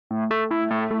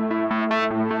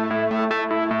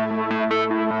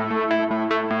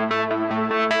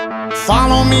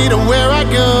Follow me to where I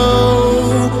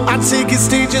go. I take you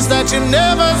stages that you've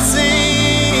never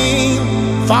seen.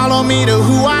 Follow me to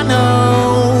who I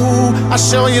know. I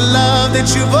show you love that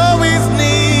you've always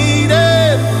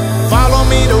needed. Follow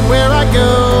me to where I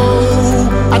go.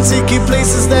 I take you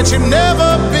places that you've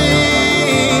never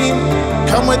been.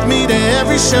 Come with me to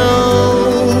every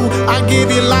show. I give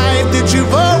you life that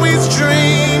you've always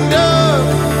dreamed of.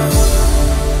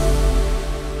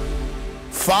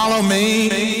 Follow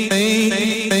me.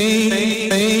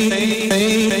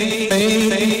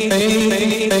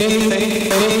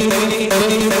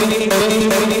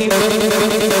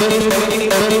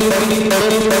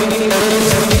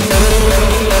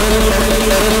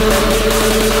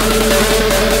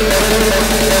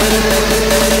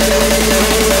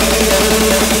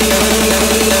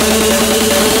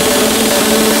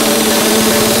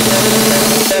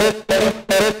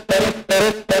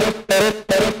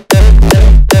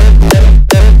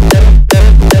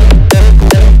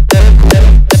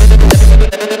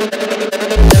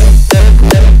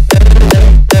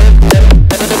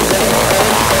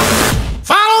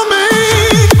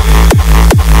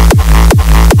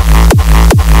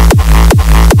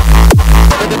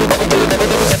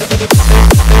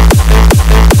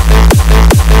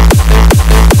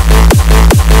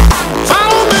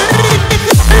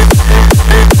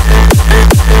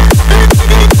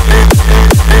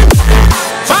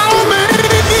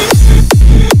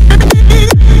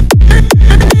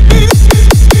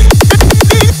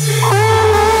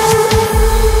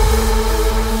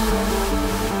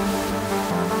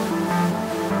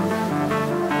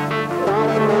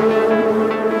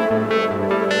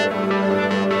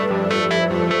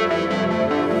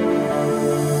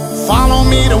 Follow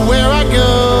me to where I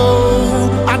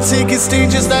go. I take you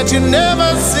stages that you've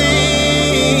never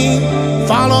seen.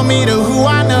 Follow me to who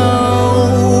I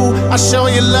know. I show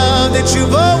you love that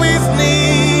you've always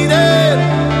needed.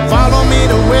 Follow me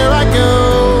to where I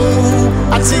go.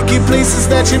 I take you places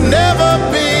that you've never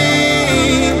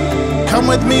been. Come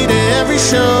with me to every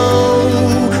show.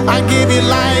 I give you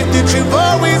life that you've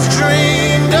always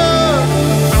dreamed of.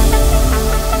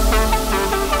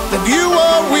 That you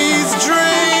always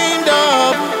dreamed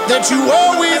of. That you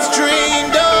always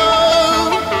dreamed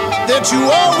of. That you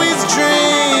always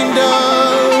dreamed of.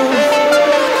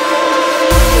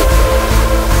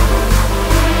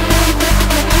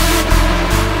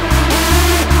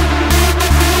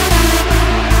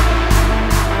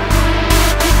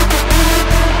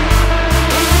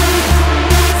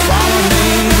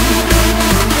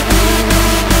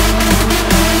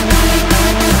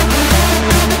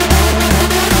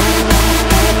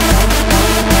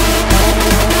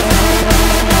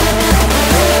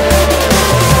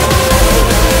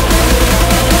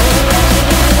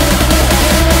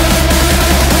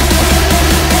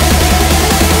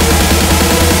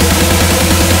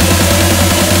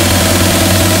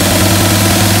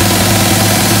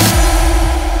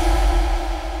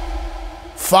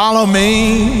 Follow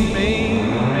me.